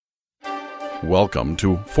Welcome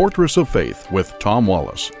to Fortress of Faith with Tom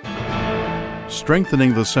Wallace,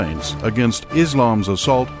 strengthening the saints against Islam's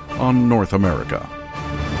assault on North America.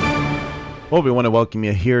 Well, we want to welcome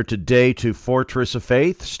you here today to Fortress of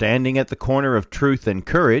Faith, standing at the corner of truth and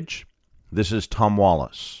courage. This is Tom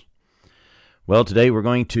Wallace. Well, today we're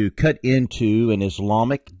going to cut into an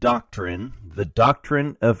Islamic doctrine, the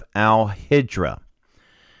doctrine of Al-Hijra.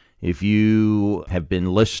 If you have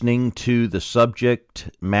been listening to the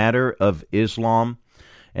subject matter of Islam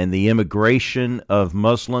and the immigration of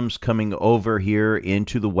Muslims coming over here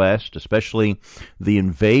into the West, especially the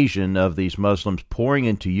invasion of these Muslims pouring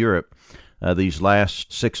into Europe these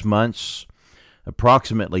last 6 months,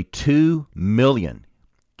 approximately 2 million,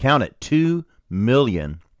 count it, 2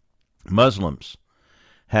 million Muslims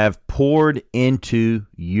have poured into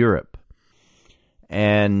Europe.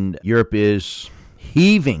 And Europe is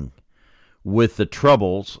heaving with the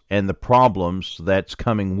troubles and the problems that's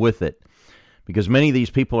coming with it, because many of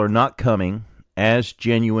these people are not coming as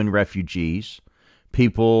genuine refugees,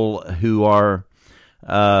 people who are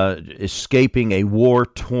escaping a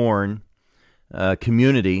war-torn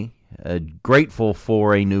community, grateful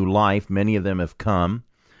for a new life. Many of them have come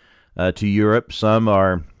to Europe. Some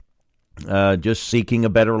are just seeking a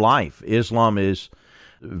better life. Islam is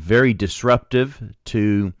very disruptive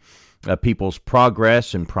to people's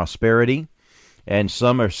progress and prosperity, and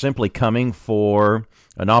some are simply coming for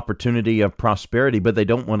an opportunity of prosperity, but they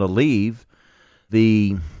don't want to leave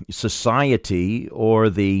the society or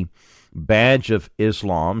the badge of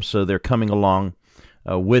Islam, so they're coming along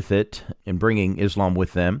with it and bringing Islam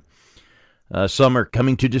with them. Some are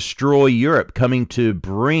coming to destroy Europe, coming to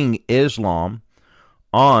bring Islam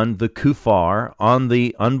on the kuffar, on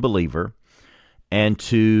the unbeliever, and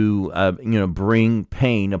to bring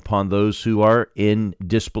pain upon those who are in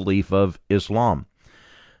disbelief of Islam.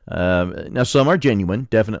 Now, some are genuine,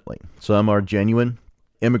 definitely. Some are genuine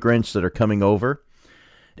immigrants that are coming over.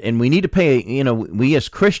 And we need to pay, we as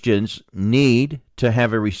Christians need to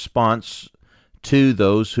have a response to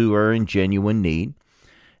those who are in genuine need.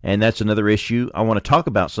 And that's another issue. I want to talk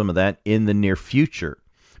about some of that in the near future,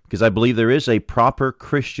 because I believe there is a proper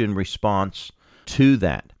Christian response to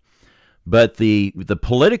that. But the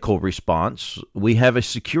political response, we have a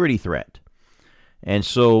security threat. And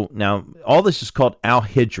so now all this is called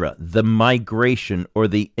Al-Hijra, the migration or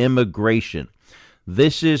the immigration.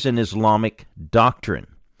 This is an Islamic doctrine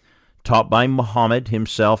taught by Muhammad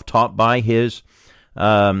himself, taught by his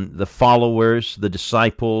the followers, the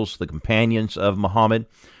disciples, the companions of Muhammad,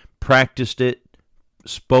 practiced it,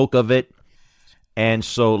 spoke of it. And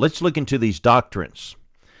so let's look into these doctrines.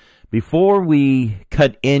 Before we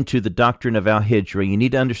cut into the doctrine of Al-Hijra, you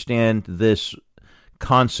need to understand this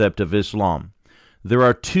concept of Islam. There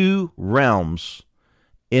are two realms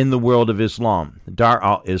in the world of Islam. Dar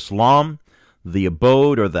al-Islam, the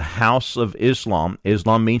abode or the house of Islam.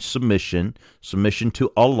 Islam means submission, submission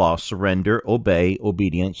to Allah, surrender, obey,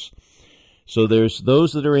 obedience. So there's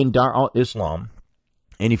those that are in Dar al-Islam,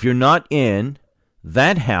 and if you're not in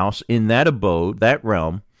that house, in that abode, that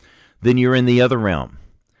realm, then you're in the other realm.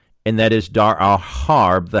 And that is Dar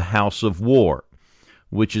al-Harb, the house of war,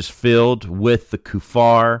 which is filled with the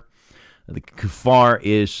kuffar. The kuffar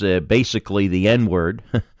is basically the N-word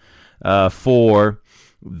for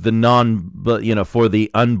the for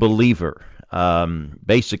the unbeliever.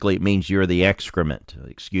 Basically, it means you're the excrement.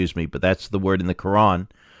 Excuse me, but that's the word in the Quran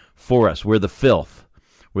for us. We're the filth.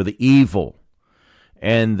 We're the evil.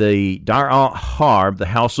 And the Dar al-Harb, the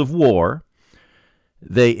house of war.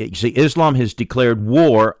 Islam has declared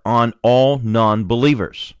war on all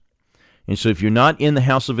non-believers. And so if you're not in the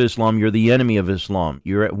house of Islam, you're the enemy of Islam.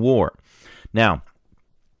 You're at war. Now,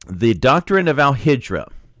 the doctrine of Al-Hijra,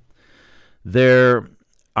 there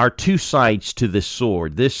are two sides to this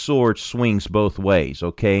sword. This sword swings both ways,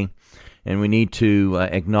 okay? And we need to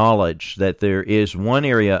acknowledge that there is one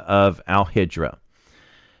area of Al-Hijra.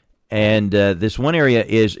 And this one area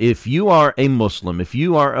is, if you are a Muslim, if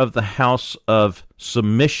you are of the house of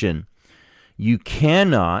submission, you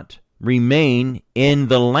cannot remain in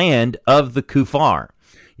the land of the kuffar.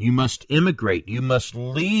 You must immigrate. You must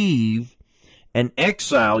leave and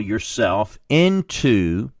exile yourself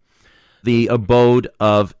into the abode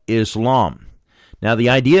of Islam. Now, the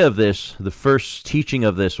idea of this, the first teaching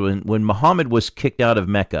of this, when Muhammad was kicked out of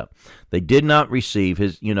Mecca, they did not receive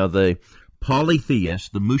his, the polytheists,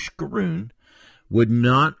 the Mushkirun, would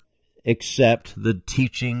not accept the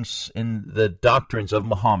teachings and the doctrines of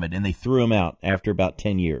Muhammad, and they threw him out after about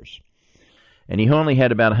 10 years. And he only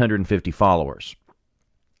had about 150 followers.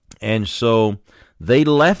 And so they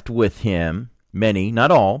left with him, many, not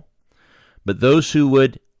all, but those who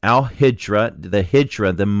would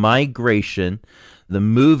al-Hijra, the migration, the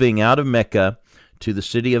moving out of Mecca to the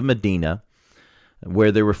city of Medina,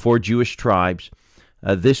 where there were 4 Jewish tribes.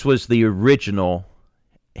 This was the original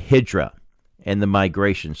Hijra and the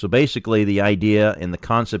migration. So basically the idea and the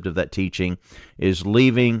concept of that teaching is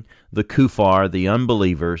leaving the kuffar, the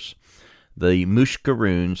unbelievers, the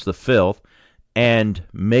mushkaroons, the filth, and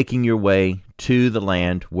making your way to the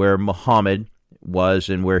land where Muhammad was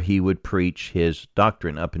and where he would preach his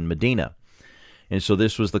doctrine up in Medina. And so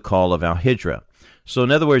this was the call of al-Hijra. So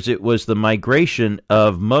in other words, it was the migration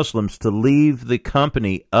of Muslims to leave the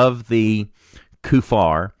company of the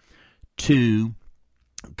kuffar to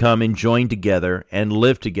come and join together and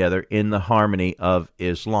live together in the harmony of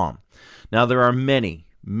Islam. Now, there are many,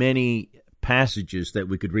 many passages that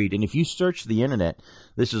we could read, and if you search the internet,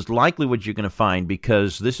 this is likely what you're going to find,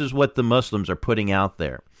 because this is what the Muslims are putting out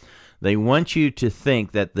there. They want you to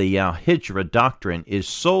think that the al-Hijra doctrine is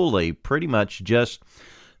solely pretty much just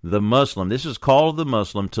the Muslim. This is called the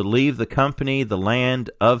Muslim to leave the company, the land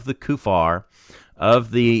of the kuffar,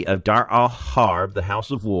 of Dar al-Harb, the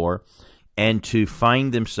house of war, and to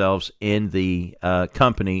find themselves in the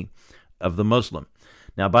company of the Muslim.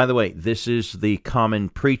 Now, by the way, this is the common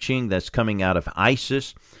preaching that's coming out of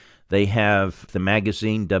ISIS. They have the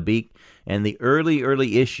magazine Dabiq, and the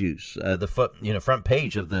early issues, the front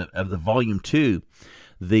page of the volume 2,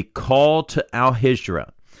 the call to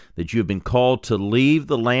al-Hijra, that you have been called to leave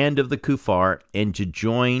the land of the kuffar and to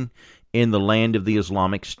join in the land of the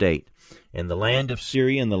Islamic State. And the land of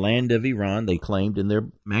Syria and the land of Iran, they claimed in their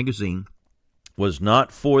magazine, was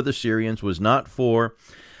not for the Syrians, was not for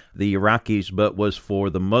the Iraqis, but was for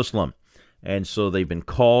the Muslim. And so they've been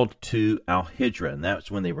called to al-Hijra, and that's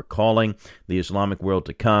when they were calling the Islamic world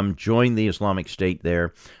to come, join the Islamic State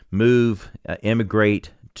there, move,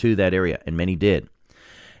 immigrate to that area, and many did.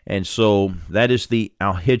 And so that is the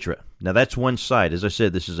al-Hijra. Now that's one side. As I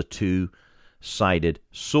said, this is a two-sided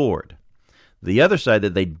sword. The other side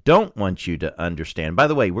that they don't want you to understand, by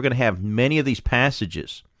the way, we're going to have many of these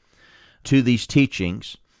passages to these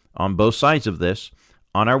teachings on both sides of this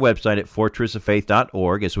on our website at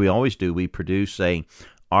fortressoffaith.org. As we always do, we produce an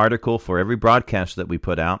article for every broadcast that we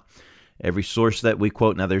put out, every source that we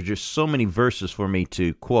quote. Now, there's just so many verses for me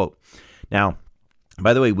to quote. Now,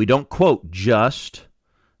 by the way, we don't quote just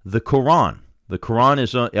the Quran. The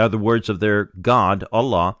Quran are the words of their God,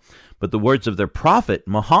 Allah, but the words of their prophet,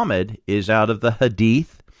 Muhammad, is out of the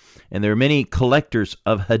Hadith, and there are many collectors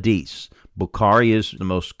of Hadiths. Bukhari is the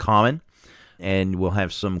most common, and we'll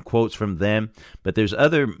have some quotes from them. But there's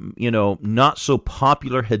other, not so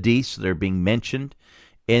popular hadiths that are being mentioned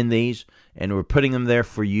in these, and we're putting them there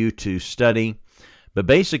for you to study. But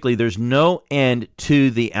basically, there's no end to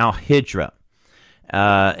the al-Hijra.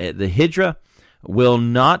 The Hijra will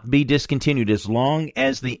not be discontinued as long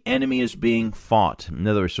as the enemy is being fought. In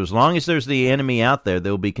other words, so as long as there's the enemy out there,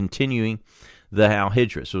 they'll be continuing the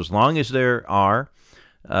al-Hijra. So as long as there are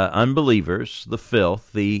unbelievers, the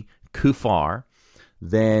filth, the kuffar,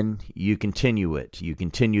 then you continue it. You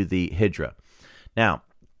continue the Hijra. Now,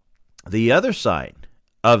 the other side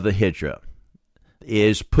of the Hijra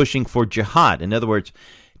is pushing for jihad. In other words,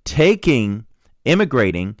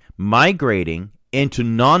 immigrating, migrating into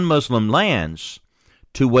non-Muslim lands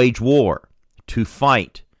to wage war, to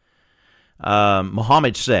fight.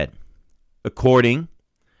 Muhammad said, according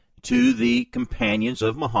to the companions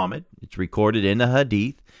of Muhammad, it's recorded in the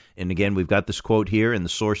Hadith, and again, we've got this quote here in the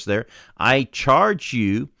source there, I charge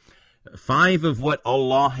you 5 of what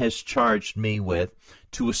Allah has charged me with,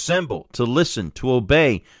 to assemble, to listen, to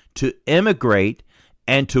obey, to immigrate,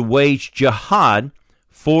 and to wage jihad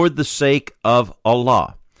for the sake of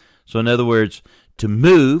Allah. So in other words, to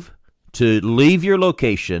move, to leave your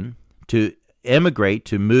location, to immigrate,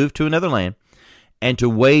 to move to another land, and to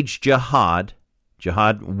wage jihad,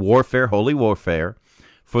 warfare, holy warfare,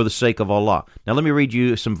 for the sake of Allah. Now let me read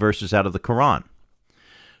you some verses out of the Quran.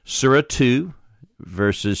 Surah 2,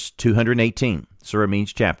 verses 218. Surah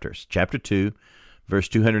means chapters. Chapter 2, verse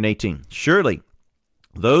 218. Surely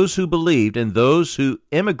those who believed and those who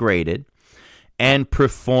immigrated and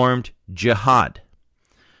performed jihad.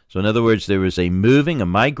 So in other words, there was a moving, a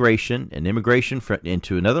migration, an immigration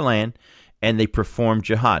into another land, and they performed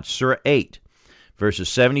jihad. Surah 8, verses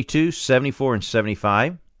 72, 74, and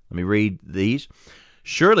 75. Let me read these.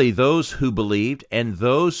 Surely those who believed and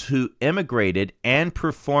those who immigrated and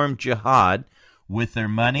performed jihad with their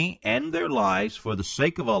money and their lives for the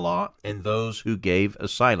sake of Allah, and those who gave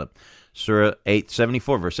asylum. Surah 8,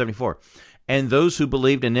 74, verse 74. and those who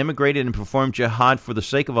believed and immigrated and performed jihad for the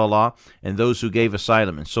sake of Allah, and those who gave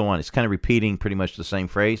asylum, and so on. It's kind of repeating pretty much the same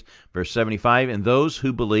phrase. Verse 75, and those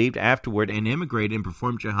who believed afterward and immigrated and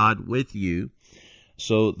performed jihad with you,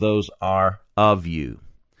 so those are of you.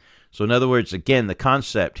 So in other words, again, the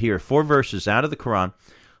concept here, 4 verses out of the Quran,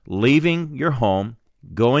 leaving your home,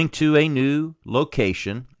 going to a new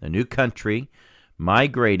location, a new country,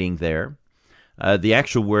 migrating there. The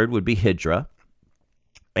actual word would be hijrah.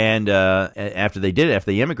 And after they did it, after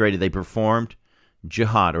they immigrated, they performed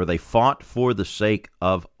jihad, or they fought for the sake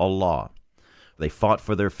of Allah. They fought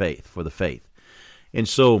for their faith, for the faith. And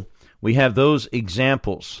so we have those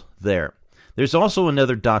examples there. There's also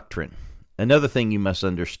another doctrine, another thing you must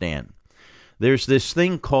understand. There's this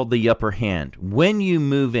thing called the upper hand. When you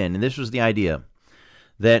move in, and this was the idea,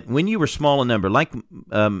 that when you were small in number, like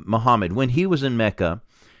Muhammad, when he was in Mecca,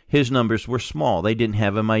 his numbers were small. They didn't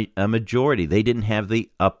have a majority. They didn't have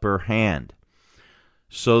the upper hand.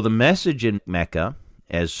 So the message in Mecca,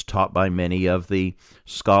 as taught by many of the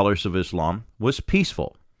scholars of Islam, was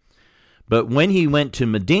peaceful. But when he went to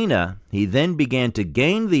Medina, he then began to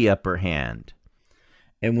gain the upper hand.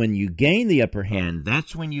 And when you gain the upper hand,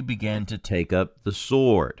 that's when you began to take up the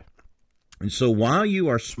sword. And so while you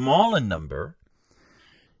are small in number,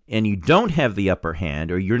 and you don't have the upper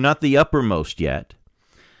hand, or you're not the uppermost yet,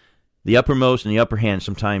 the uppermost and the upper hand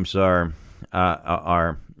sometimes are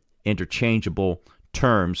interchangeable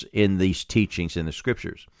terms in these teachings in the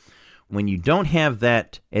Scriptures. When you don't have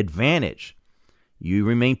that advantage, you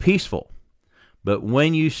remain peaceful. But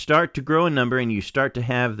when you start to grow in number and you start to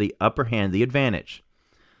have the upper hand, the advantage,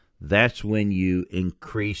 that's when you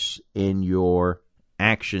increase in your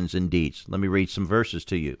actions and deeds. Let me read some verses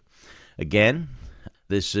to you. Again,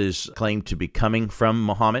 this is claimed to be coming from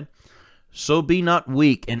Muhammad. So be not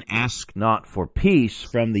weak, and ask not for peace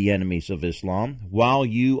from the enemies of Islam, while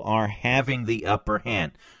you are having the upper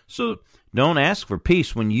hand. So don't ask for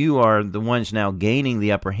peace when you are the ones now gaining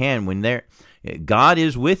the upper hand, when God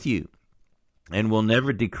is with you and will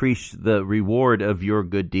never decrease the reward of your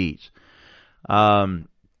good deeds. Let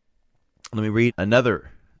me read another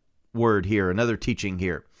word here, another teaching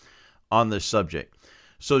here on this subject.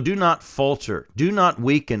 So do not falter, do not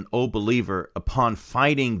weaken, O believer, upon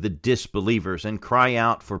fighting the disbelievers, and cry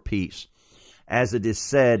out for peace. As it is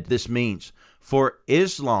said, this means, for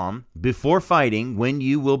Islam, before fighting, when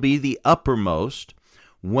you will be the uppermost,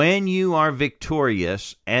 when you are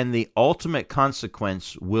victorious, and the ultimate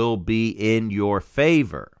consequence will be in your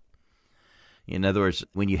favor. In other words,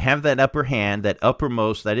 when you have that upper hand, that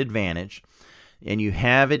uppermost, that advantage, and you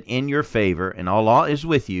have it in your favor, and Allah is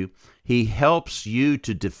with you, He helps you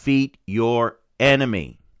to defeat your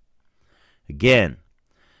enemy. Again,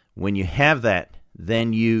 when you have that,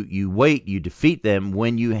 then you wait, you defeat them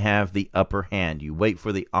when you have the upper hand. You wait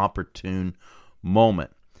for the opportune moment.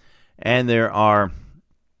 And there are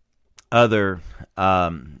other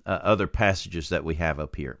passages that we have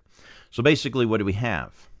up here. So basically, what do we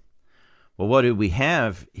have? Well, what do we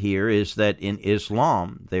have here is that in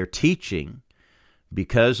Islam, they're teaching,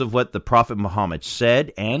 because of what the Prophet Muhammad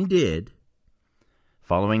said and did,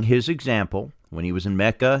 following his example. When he was in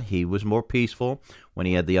Mecca, he was more peaceful. When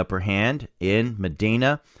he had the upper hand in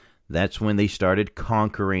Medina, that's when they started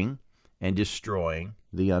conquering and destroying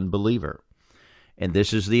the unbeliever. And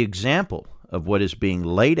this is the example of what is being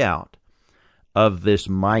laid out of this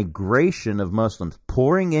migration of Muslims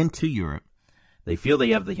pouring into Europe. They feel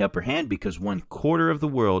they have the upper hand because 1/4 of the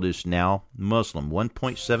world is now Muslim,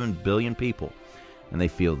 1.7 billion people. And they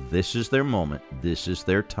feel this is their moment, this is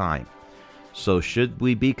their time. So should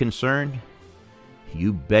we be concerned?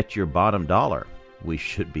 You bet your bottom dollar we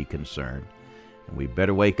should be concerned. And we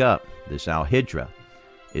better wake up. This Al-Hijrah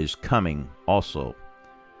is coming also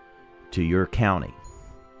to your county.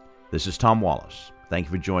 This is Tom Wallace. Thank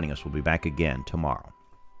you for joining us. We'll be back again tomorrow.